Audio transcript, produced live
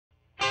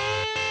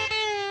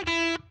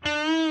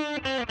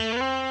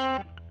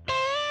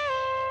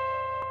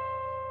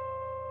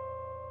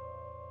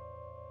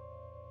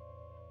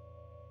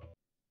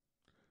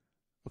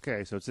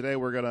Okay, so today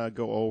we're going to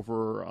go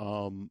over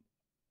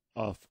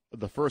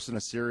the first in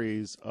a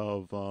series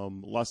of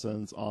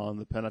lessons on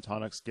the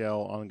pentatonic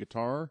scale on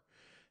guitar.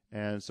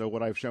 And so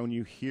what I've shown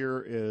you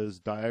here is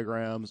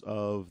diagrams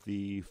of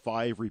the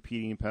 5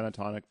 repeating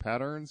pentatonic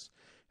patterns.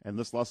 And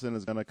this lesson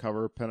is going to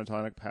cover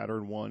pentatonic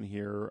pattern 1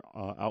 here,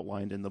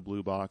 outlined in the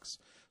blue box.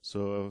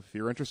 So if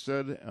you're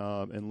interested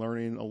in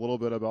learning a little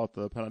bit about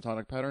the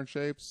pentatonic pattern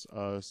shapes,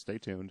 stay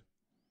tuned.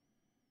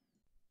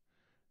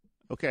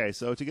 Okay,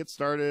 so to get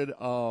started,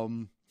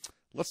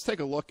 let's take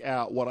a look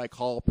at what I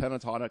call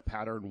pentatonic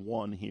pattern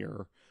 1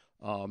 here.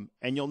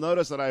 And you'll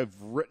notice that I've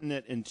written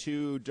it in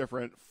 2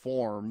 different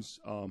forms.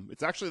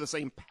 It's actually the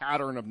same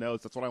pattern of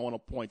notes, that's what I want to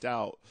point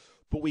out,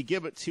 but we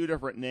give it 2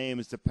 different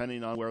names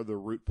depending on where the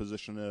root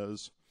position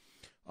is.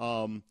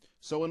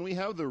 So when we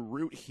have the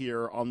root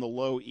here on the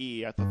low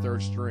E at the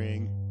 3rd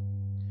string,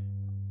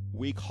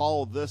 we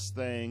call this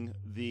thing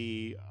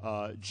the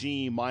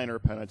G minor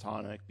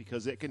pentatonic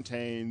because it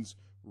contains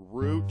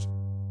root,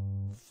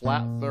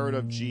 flat 3rd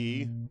of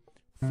G,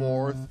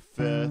 4th,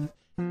 5th,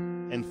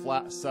 and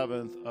flat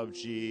 7th of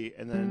G,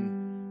 and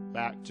then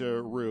back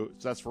to root.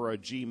 So that's for a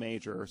G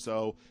major.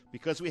 So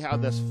because we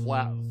have this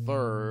flat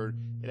 3rd,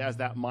 it has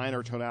that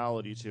minor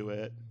tonality to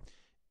it.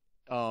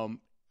 And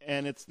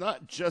it's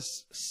not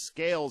just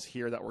scales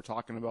here that we're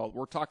talking about.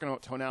 We're talking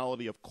about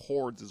tonality of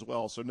chords as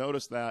well. So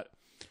notice that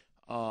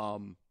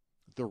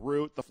the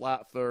root, the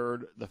flat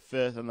 3rd, the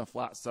 5th, and the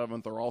flat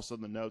 7th are also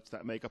the notes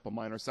that make up a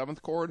minor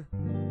 7th chord.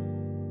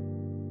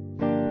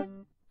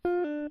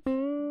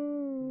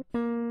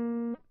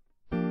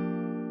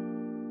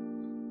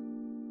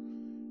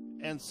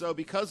 And so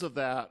because of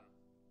that,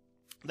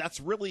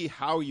 that's really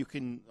how you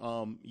can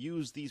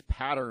use these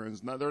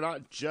patterns. Now, they're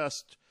not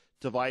just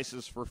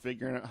devices for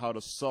figuring out how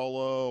to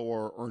solo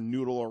or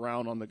noodle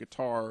around on the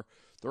guitar.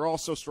 They're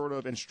also sort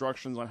of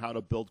instructions on how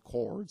to build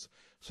chords.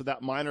 So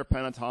that minor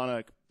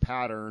pentatonic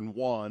pattern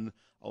 1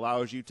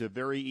 allows you to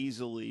very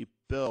easily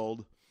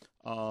build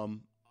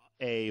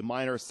a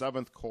minor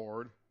 7th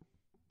chord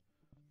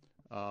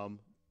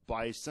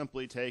by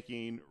simply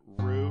taking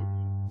root,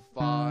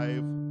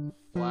 5,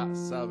 flat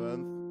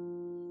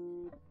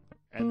 7th,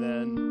 and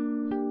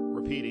then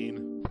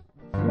repeating.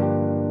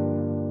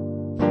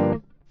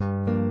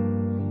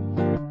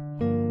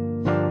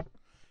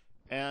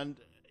 And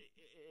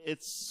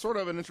it's sort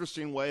of an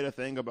interesting way to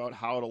think about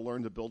how to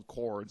learn to build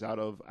chords out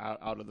of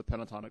the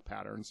pentatonic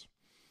patterns.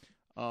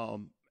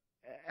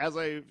 As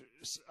I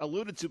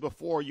alluded to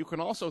before, you can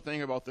also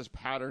think about this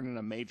pattern in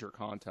a major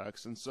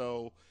context. And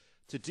so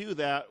to do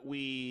that,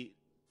 we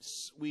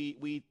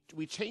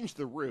change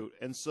the root.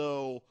 And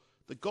so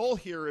the goal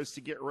here is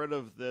to get rid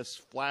of this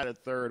flatted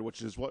 3rd,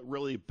 which is what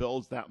really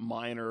builds that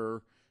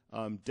minor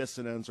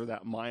dissonance or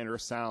that minor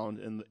sound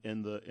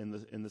in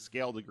the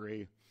scale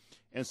degree.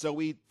 And so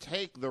we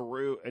take the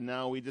root, and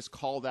now we just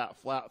call that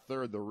flat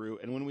 3rd the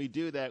root. And when we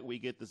do that, we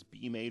get this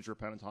B major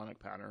pentatonic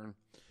pattern.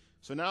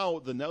 So now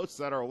the notes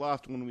that are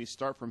left when we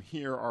start from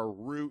here are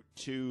root,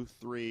 2,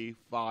 3,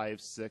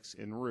 5, 6,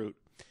 and root.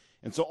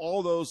 And so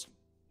all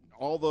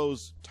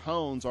those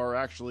tones are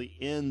actually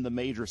in the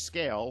major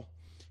scale,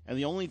 and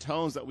the only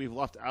tones that we've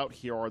left out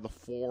here are the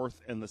 4th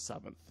and the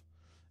 7th.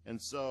 And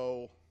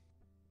so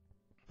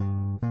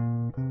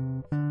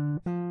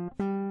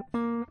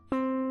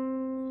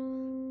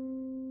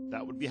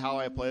that would be how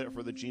I played it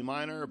for the G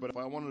minor. But if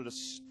I wanted to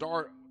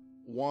start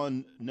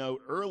one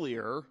note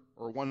earlier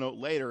or one note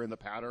later in the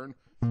pattern,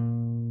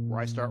 where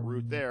I start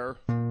root there,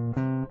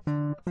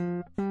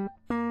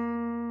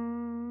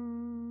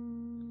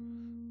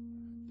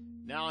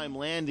 now I'm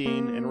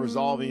landing and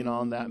resolving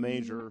on that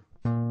major.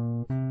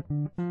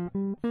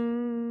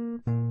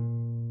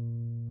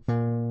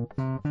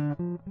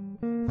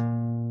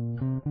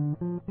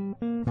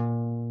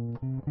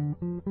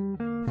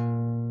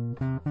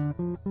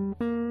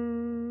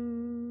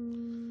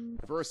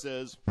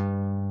 Versus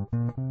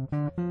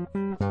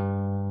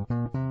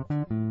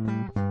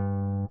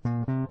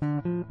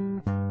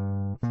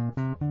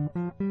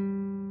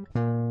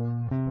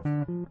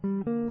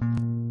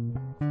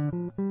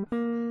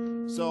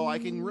so I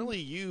can really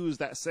use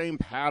that same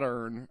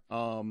pattern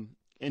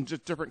in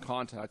just different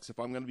contexts. If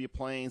I'm going to be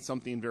playing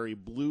something very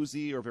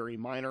bluesy or very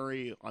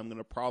minory, I'm going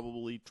to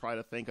probably try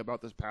to think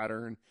about this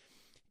pattern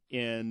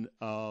in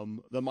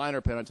the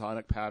minor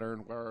pentatonic pattern,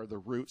 where the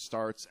root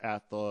starts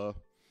at the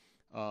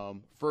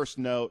 1st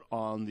note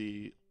on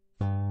the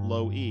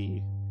low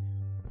E.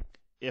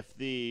 If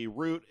the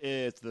root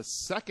is the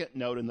 2nd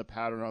note in the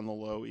pattern on the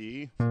low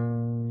E,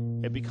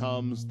 it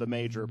becomes the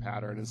major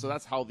pattern. And so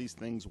that's how these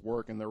things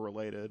work, and they're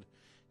related.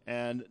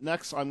 And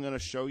next I'm going to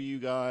show you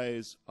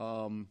guys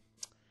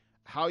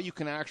how you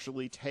can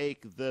actually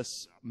take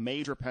this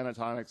major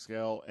pentatonic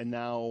scale and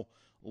now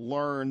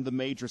learn the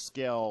major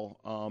scale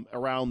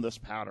around this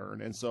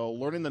pattern. And so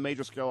learning the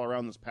major scale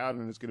around this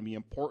pattern is going to be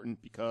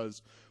important,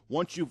 because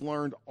once you've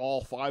learned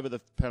all 5 of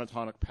the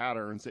pentatonic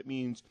patterns, it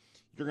means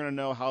you're going to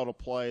know how to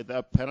play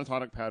that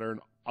pentatonic pattern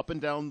up and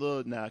down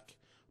the neck,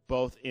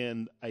 both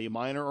in a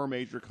minor or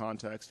major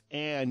context,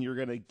 and you're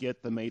going to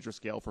get the major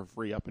scale for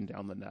free up and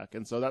down the neck.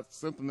 And so that's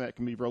something that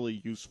can be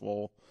really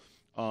useful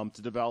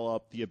to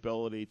develop the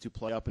ability to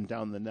play up and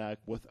down the neck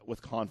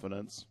with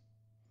confidence.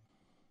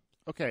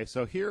 Okay,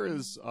 so here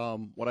is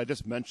what I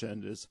just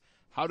mentioned is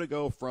how to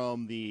go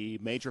from the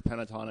major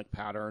pentatonic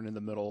pattern in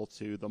the middle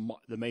to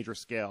the major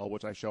scale,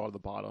 which I show at the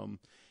bottom.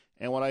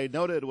 And what I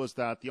noted was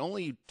that the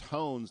only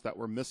tones that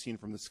were missing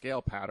from the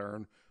scale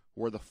pattern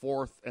were the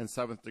 4th and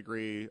 7th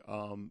degree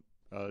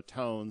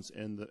tones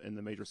in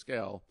the major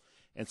scale.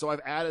 And so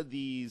I've added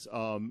these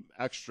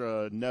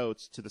extra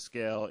notes to the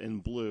scale in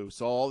blue.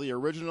 So all the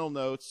original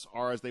notes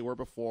are as they were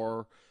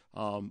before,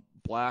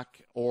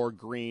 black or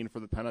green for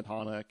the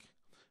pentatonic,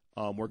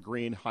 where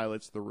green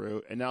highlights the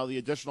root. And now the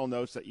additional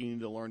notes that you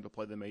need to learn to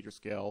play the major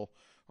scale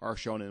are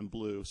shown in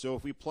blue. So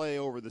if we play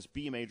over this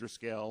B major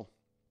scale,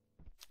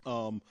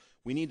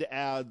 we need to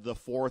add the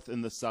 4th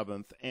and the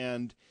 7th.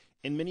 And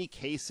in many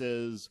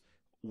cases,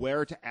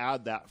 where to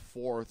add that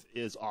 4th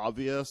is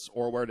obvious,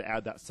 or where to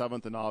add that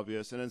 7th is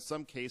obvious. And in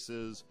some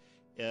cases,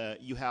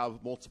 you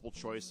have multiple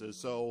choices.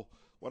 So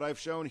what I've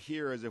shown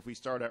here is if we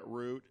start at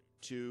root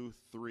 2,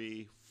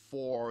 3,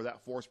 4,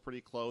 that 4 is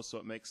pretty close, so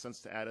it makes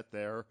sense to add it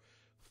there.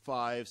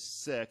 5,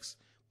 6.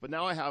 But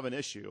now I have an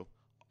issue.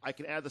 I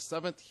can add the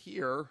 7th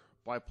here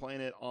by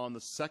playing it on the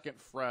 2nd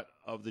fret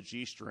of the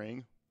G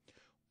string,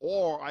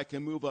 or I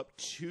can move up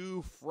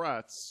 2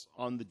 frets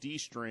on the D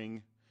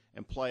string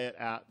and play it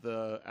at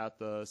the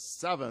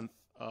 7th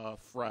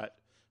fret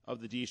of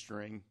the D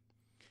string.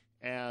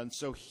 And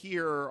so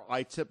here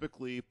I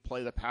typically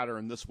play the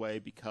pattern this way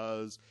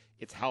because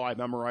it's how I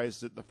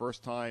memorized it the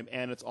first time,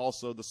 and it's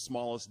also the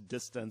smallest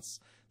distance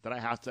that I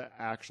have to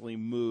actually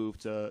move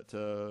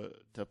to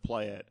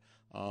play it.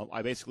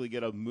 I basically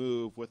get a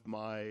move with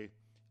my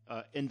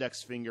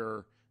index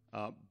finger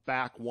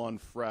back 1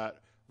 fret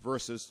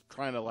versus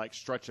trying to like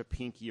stretch a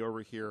pinky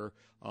over here.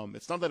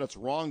 It's not that it's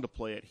wrong to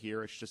play it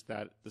here, it's just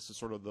that this is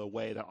sort of the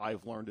way that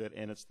I've learned it,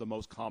 and it's the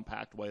most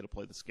compact way to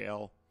play the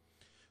scale.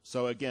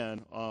 So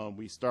again,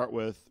 we start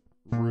with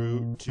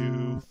root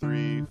 2,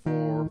 3,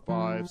 4,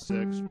 5,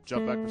 6,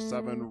 jump back to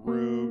 7,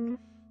 root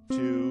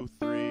 2,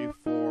 3,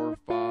 4,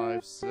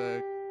 5,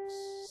 6,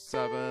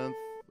 7th,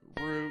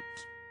 root.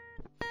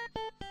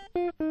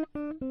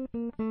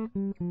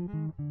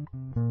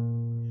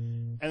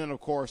 And then, of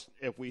course,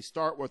 if we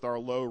start with our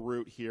low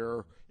root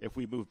here, if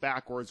we move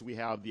backwards, we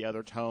have the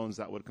other tones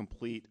that would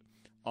complete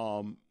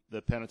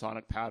the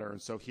pentatonic pattern.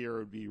 So here it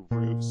would be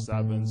root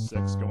 7,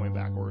 6 going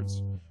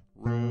backwards.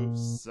 Root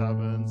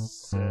 7,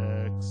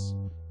 6,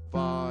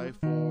 5,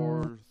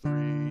 4,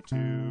 3,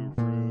 2,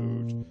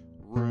 root.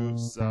 Root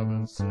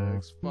 7,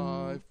 6,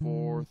 5,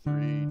 4,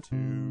 3, 2,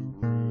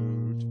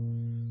 root.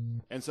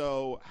 And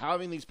so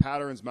having these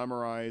patterns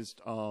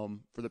memorized for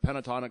the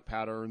pentatonic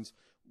patterns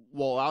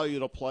will allow you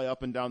to play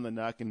up and down the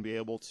neck and be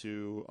able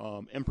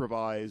to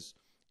improvise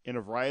in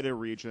a variety of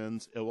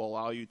regions. It will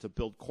allow you to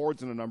build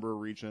chords in a number of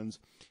regions.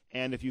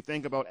 And if you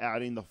think about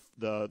adding the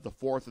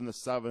 4th and the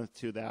 7th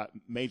to that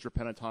major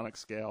pentatonic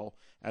scale,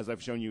 as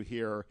I've shown you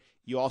here,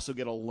 you also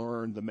get to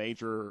learn the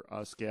major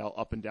scale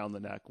up and down the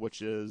neck,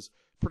 which is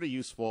pretty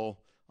useful.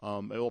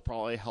 It will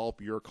probably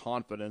help your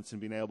confidence in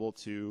being able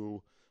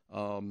to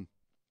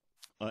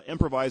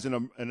improvise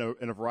in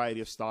a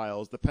variety of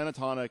styles. The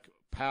pentatonic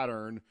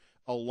pattern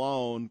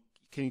alone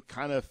can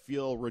kind of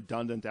feel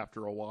redundant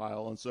after a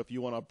while, and so if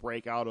you want to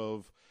break out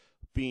of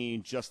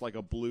being just like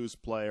a blues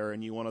player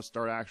and you want to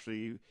start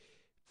actually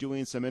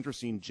doing some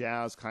interesting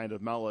jazz kind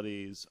of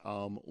melodies,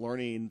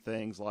 learning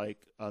things like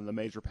the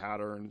major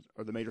pattern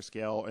or the major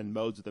scale and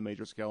modes of the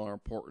major scale are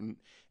important.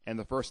 And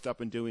the first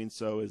step in doing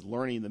so is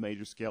learning the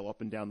major scale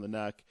up and down the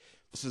neck.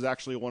 This is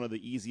actually one of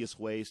the easiest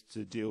ways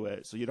to do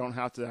it. So you don't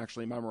have to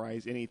actually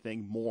memorize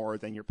anything more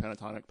than your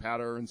pentatonic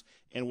patterns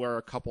and where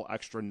a couple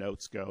extra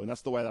notes go. And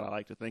that's the way that I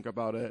like to think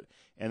about it.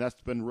 And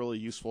that's been really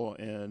useful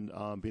in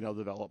being able to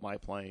develop my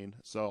playing.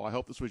 So I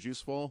hope this was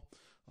useful.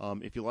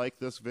 If you like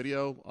this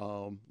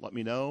video, let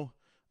me know.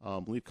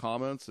 Leave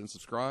comments and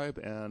subscribe.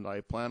 And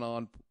I plan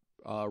on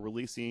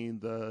releasing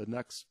the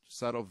next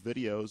set of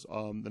videos,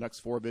 the next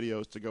 4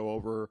 videos to go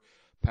over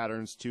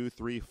patterns 2,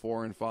 3,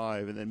 4, and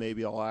 5, and then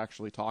maybe I'll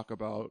actually talk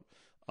about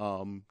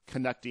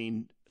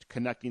connecting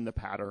the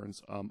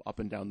patterns up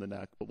and down the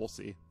neck, but we'll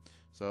see.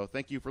 So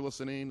thank you for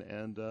listening,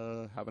 and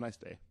have a nice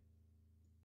day.